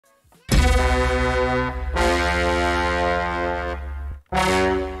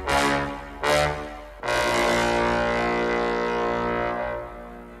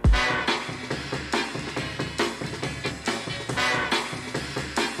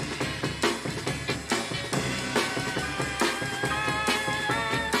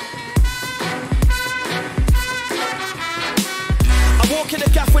Walk in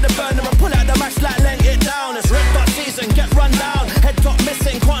the gaff with a burner and pull out the match like laying it down. It's red dot season, get run down. Head top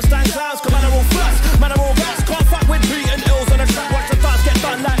missing, can't stand clowns. Cause man are all flush, man are all gas. Can't fuck with beating ills on the track. Watch the dance get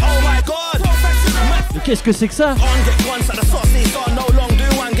done like oh my god. Mais qu'est-ce que c'est que ça? On get guns like the saucies on no long do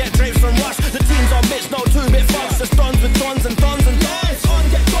one get drapes from rush. The team's on bits, no 2-bit fucks. Just dons with tons and tons and tons. On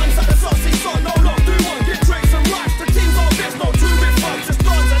get guns like the saucies on no long do one get drapes from rush. The team's on bits, no 2-bit fucks. Just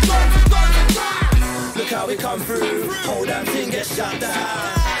dons and tons and tons and tons. Look how we come through, whole damn thing gets shut down.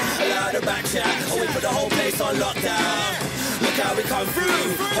 Allow the back chat, and we put the whole place on lockdown. Look how we come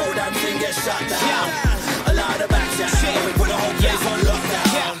through, whole damn thing gets shut down. Allow the back chat, and we put the whole place on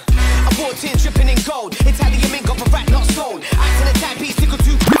lockdown. I'm 14 dripping in gold, Italian mink off a rat not sold. Acting a tag piece, tickle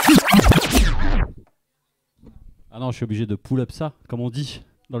too. Ah non, je suis obligé de pull up ça, comme on dit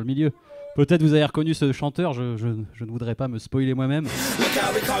dans le milieu. Peut-être vous avez reconnu ce chanteur, je ne voudrais pas me spoiler moi-même.